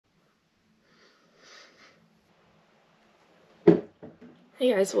Hey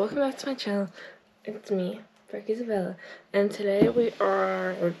guys, welcome back to my channel. It's me, Isabella, and today we're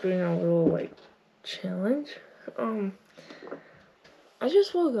doing a little challenge. I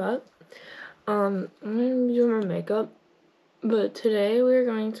just woke up. I'm gonna be doing my makeup, but today we're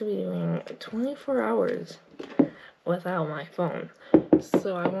going to be doing 24 hours without my phone.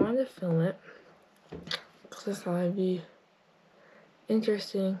 So I wanted to film it because I thought it'd be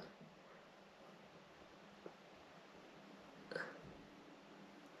interesting.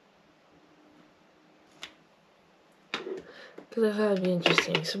 Because I thought it'd be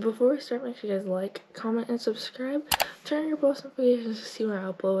interesting. So before we start, make sure you guys like, comment, and subscribe. Turn on your post notifications to see when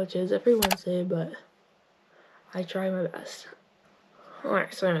I upload, which is every Wednesday, but I try my best.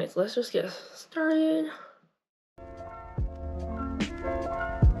 Alright, so anyways, let's just get started.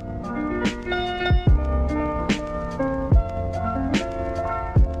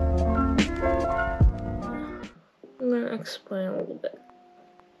 I'm gonna explain a little bit.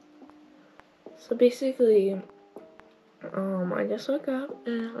 So basically, I just woke up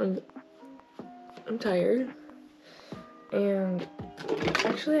and I'm tired. And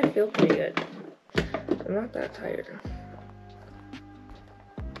actually I feel pretty good. I'm not that tired.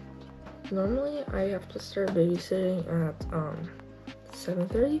 Normally I have to start babysitting at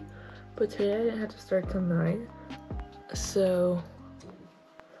 7:30, but today I didn't have to start till 9. So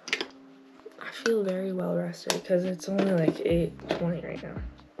I feel very well rested because it's only like 8:20 right now.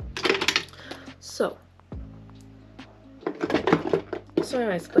 So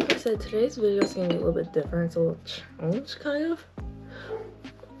anyways, like I said, today's video is gonna be a little bit different. It's a little challenge kind of.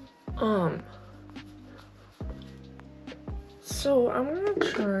 So I'm gonna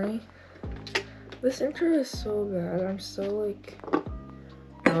try. This intro is so bad. I'm so like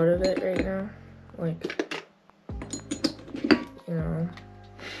out of it right now. Like, you know.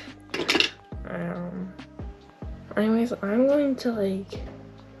 Anyways, I'm going to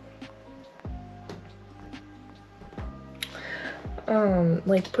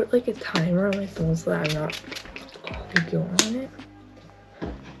put like a timer on my phone so that I'm not going on it.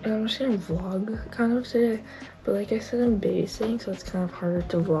 And I'm just gonna vlog kind of today. But like I said, I'm babysitting, so it's kind of harder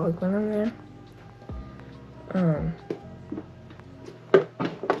to vlog when I'm there.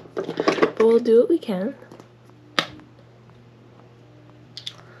 But we'll do what we can.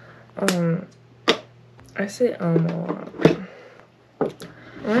 I say a lot. I'm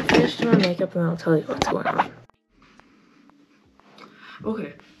gonna finish doing my makeup and I'll tell you what's going on.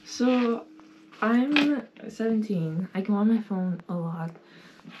 Okay, so I'm 17. I go on my phone a lot.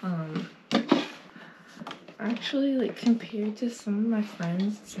 Actually, like, compared to some of my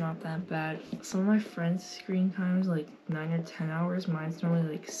friends, it's not that bad. Some of my friends' screen time is like 9 or 10 hours. Mine's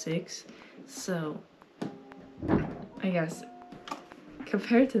normally like 6. So, I guess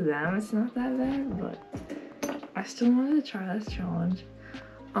compared to them, it's not that bad, but I still wanted to try this challenge.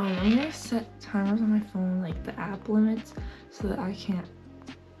 I'm gonna set timers on my phone, like the app limits, so that I can't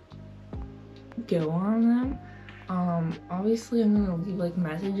go on them. Obviously I'm gonna leave like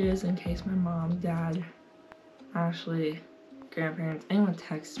messages in case my mom, dad, Ashley, grandparents, anyone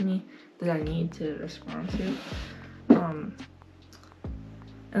texts me that I need to respond to. And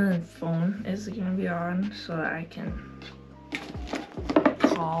then phone is gonna be on so that I can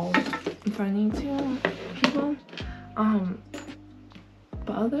call if I need to people.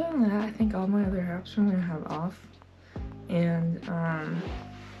 But other than that, I think all my other apps I'm gonna have off. And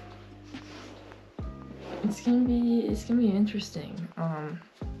it's gonna be interesting.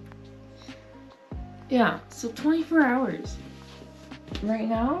 Yeah, so 24 hours. Right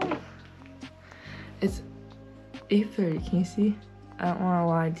now, it's 8:30, can you see? I don't wanna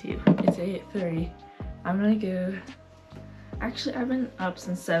lie to you. It's 8:30. I'm gonna go, actually I've been up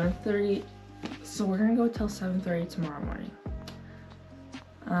since 7:30, so we're gonna go till 7:30 tomorrow morning.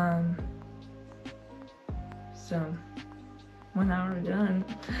 So when we're done,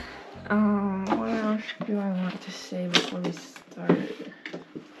 what else do I want to say before we start?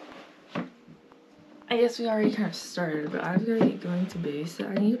 I guess we already kind of started, but I've got to get going to babysit.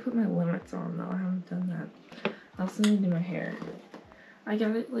 I need to put my limits on though. I haven't done that. I also need to do my hair. I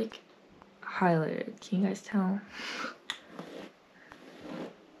got it like highlighted. Can you guys tell?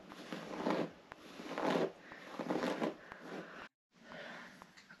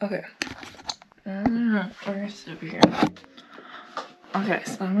 Okay. We're gonna sit over here. Okay,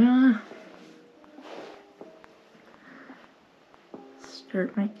 so I'm gonna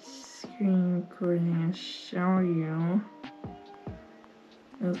start my screen recording and show you.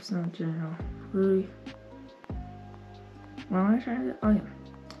 Oops, not general. Really? What am I trying to do? Oh yeah.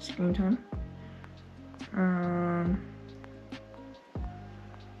 Screen time.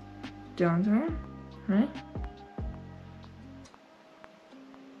 Downtime, right?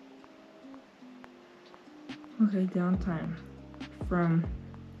 Okay, downtime from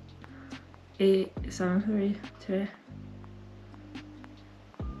 7:30 to,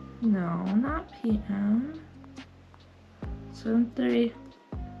 no, not PM, 7:30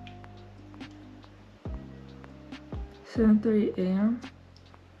 AM.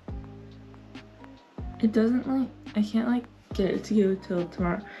 It doesn't like, I can't like get it to go till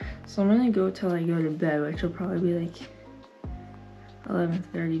tomorrow, so I'm gonna go till I go to bed, which will probably be like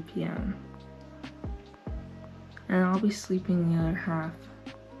 11:30 PM. And I'll be sleeping the other half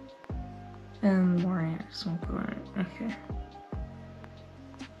in the morning. I just won't go on it. Okay.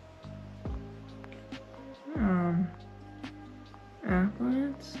 App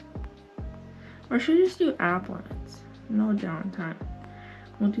limits? Or should we just do app limits? No downtime.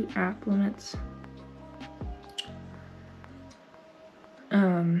 We'll do app limits.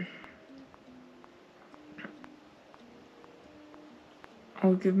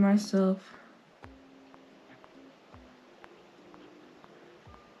 I'll give myself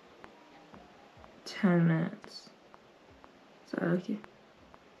 10 minutes. Is that okay?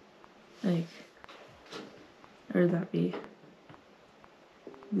 Like, or would that be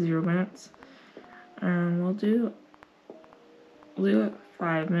 0 minutes? And we'll do it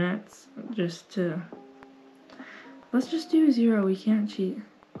 5 minutes just to, let's just do 0, we can't cheat.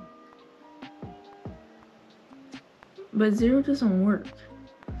 But 0 doesn't work.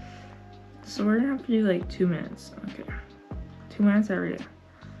 So we're gonna have to do like 2 minutes. Okay. 2 minutes every day.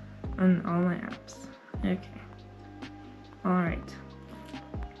 On all my apps. Okay. Alright.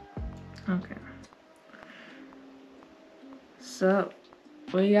 Okay. So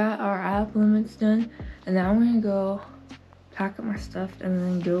we got our app limits done, and now I'm gonna go pack up my stuff and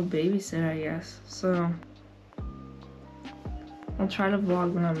then go babysit, I guess. So I'll try to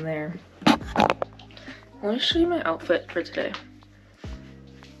vlog when I'm there. Let me show you my outfit for today.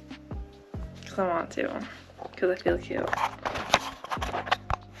 Cause I want to. Cause I feel cute.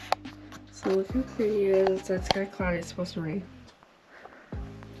 So look how pretty it is. It's kind of cloudy. It's supposed to rain.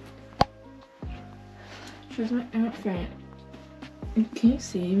 Here's my outfit. Can you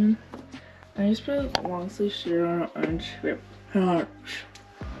see even? I just put a long sleeve shirt on an orange strip.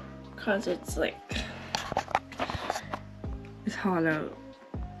 Cause it's like, it's hot out.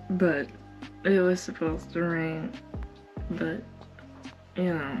 But it was supposed to rain. But,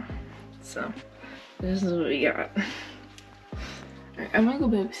 you know. So, this is what we got. Alright, I'm gonna go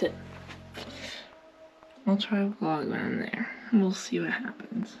babysit. I'll try to vlog when I'm there. We'll see what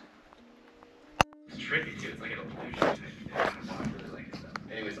happens. It's tricky too, it's like an illusion type of thing. I really like it though.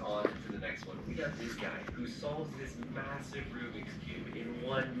 Anyways, on to the next one. We got this guy who solves this massive Rubik's Cube in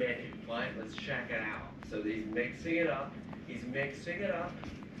 1 minute. What? Let's check it out. So he's mixing it up. There's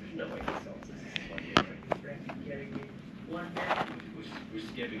no way he solves this. This is 1 minute. Are you kidding me? 1 minute? We're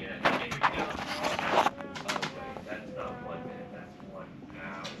skipping it. Okay, here we go. Oh, wait, that's not 1 minute. That's 1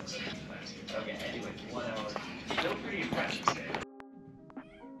 hour. Okay, anyways, 1 hour. Still pretty impressive today.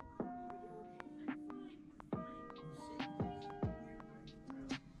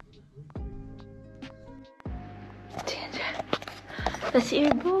 Let's see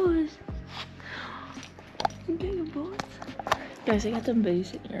your boys. Okay, your boys. Guys, I got them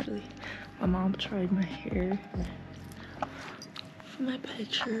babysitting early. My mom tried my hair for my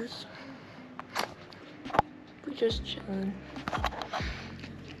pictures. We're just chilling.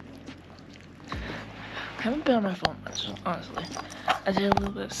 I haven't been on my phone much, honestly. I did a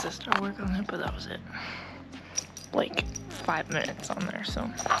little bit of sister work on it, but that was it. Like 5 minutes on there, so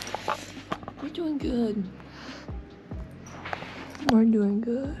we're doing good. We're doing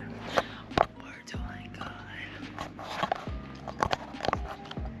good. We're doing good.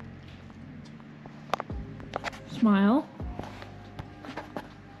 Smile.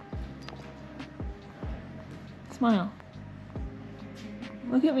 Smile.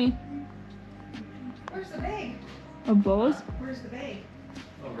 Look at me. Where's the bag? A bows? Where's the bag?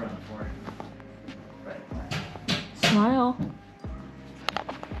 Over on the floor. Right. Smile.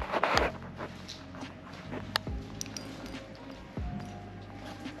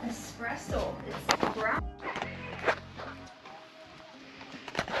 Espresso. It's brown.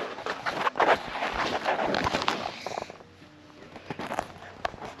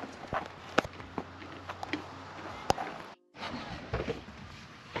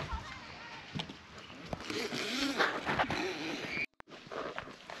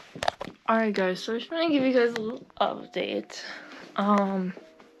 Alright guys, so I just want to give you guys a little update on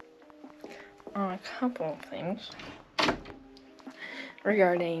a couple of things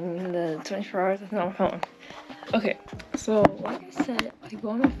regarding the 24 hours with no phone. Okay, so like I said, I go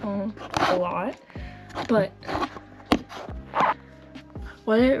on my phone a lot, but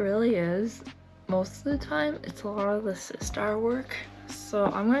what it really is, most of the time it's a lot of the sister work. So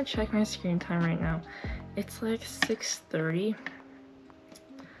I'm gonna check my screen time right now. It's like 6:30.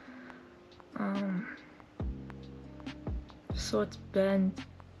 So it's been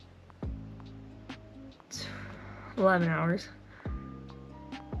 11 hours.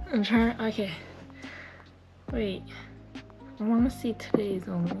 I'm trying. Okay. Wait. I want to see today's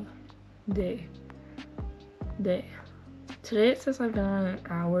only day. Today it says I've been on an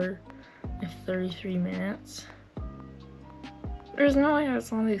hour and 33 minutes. There's no way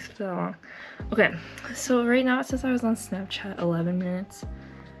it's on these so long. Okay, so right now it says I was on Snapchat 11 minutes.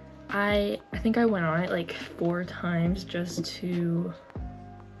 I think I went on it like 4 times just to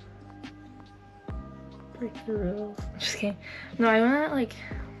break the rules. I'm just kidding. No, I went on it like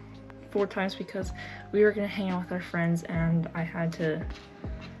 4 times because we were gonna hang out with our friends and I had to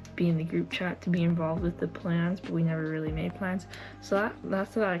be in the group chat to be involved with the plans, but we never really made plans. So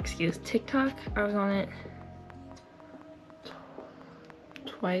that's that excuse. TikTok, I was on it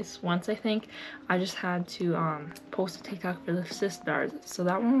once I think. I just had to post a TikTok for the sisters, so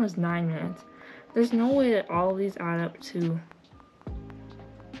that one was 9 minutes. There's no way that all of these add up to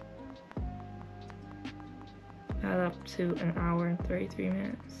an hour and 33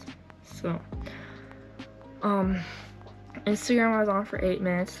 minutes. So Instagram I was on for 8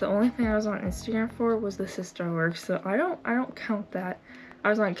 minutes. The only thing I was on Instagram for was the sister work, so I don't count that. I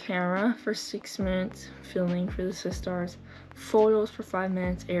was on camera for 6 minutes filming for the sisters, photos for 5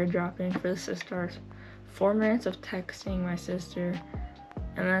 minutes, airdropping for the sisters, 4 minutes of texting my sister,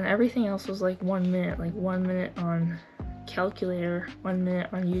 and then everything else was like 1 minute, like 1 minute on calculator, 1 minute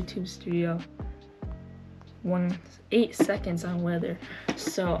on YouTube Studio, 8 seconds on weather.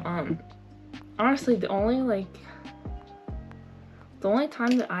 So honestly the only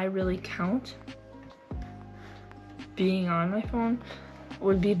time that I really count being on my phone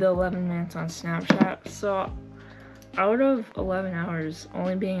would be the 11 minutes on Snapchat. So out of 11 hours,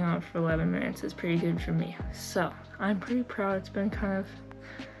 only being on for 11 minutes is pretty good for me. So I'm pretty proud. It's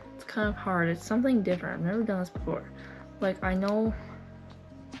kind of hard. It's something different. I've never done this before. Like, I know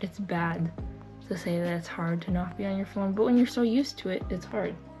it's bad to say that it's hard to not be on your phone, but when you're so used to it, it's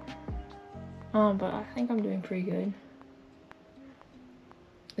hard. But I think I'm doing pretty good.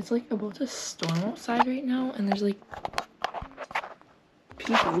 It's like about to storm outside right now, and there's like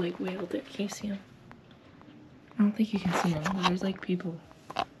people like way out there. Can you see them? I don't think you can see them, but there's like people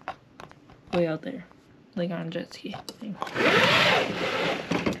way out there, like on a jet ski thing.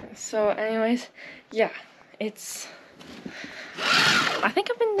 So anyways, yeah, I think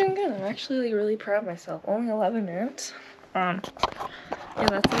I've been doing good. I'm actually like really proud of myself. Only 11 minutes. Yeah,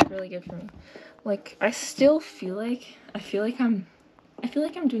 that's like really good for me. Like, I still feel like I'm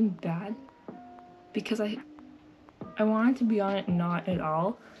doing bad because I wanted to be on it not at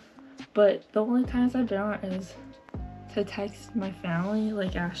all, but the only times I've been on it is to text my family,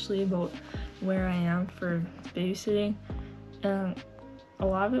 like Ashley, about where I am for babysitting, and a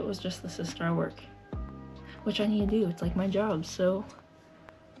lot of it was just the sister work, which I need to do. It's like my job, so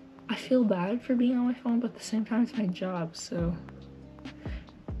I feel bad for being on my phone, but at the same time it's my job, so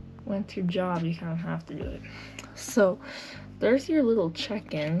when it's your job you kind of have to do it. So there's your little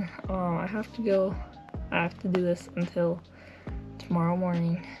check-in. I have to do this until tomorrow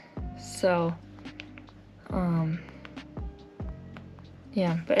morning. So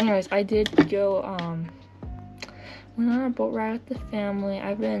yeah, but anyways, I did go went on a boat ride with the family.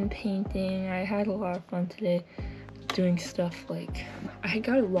 I've been painting. I had a lot of fun today doing stuff. Like, I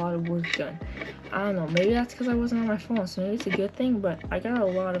got a lot of work done. I don't know, maybe that's because I wasn't on my phone, so maybe it's a good thing, but I got a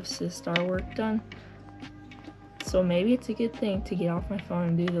lot of sister work done. So maybe it's a good thing to get off my phone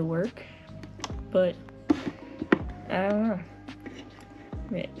and do the work, but I don't know.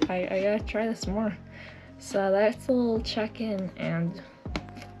 I gotta try this more. So that's a little check-in, and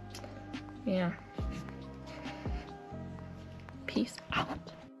yeah. Peace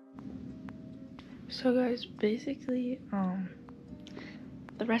out. So guys, basically,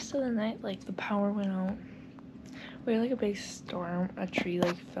 the rest of the night, like, the power went out. We had like a big storm, a tree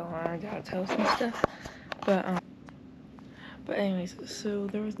like fell on our dad's house and stuff. But anyways, so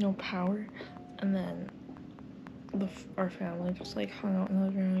there was no power, and then our family just like hung out in the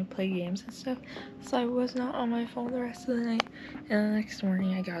living room and played games and stuff. So I was not on my phone the rest of the night, and the next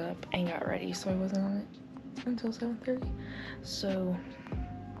morning I got up and got ready, so I wasn't on it until 7:30. So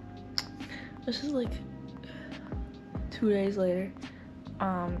this is like 2 days later.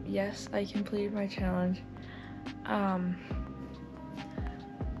 Yes, I completed my challenge.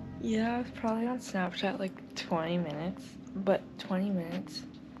 Yeah, I was probably on Snapchat like 20 minutes, but 20 minutes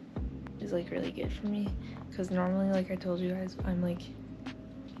is like really good for me, because normally, like I told you guys, I'm like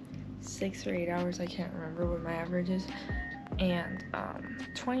 6 or 8 hours. I can't remember what my average is. And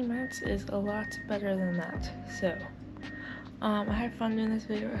 20 minutes is a lot better than that. So I had fun doing this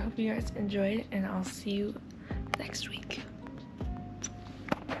video. I hope you guys enjoyed it, and I'll see you next week.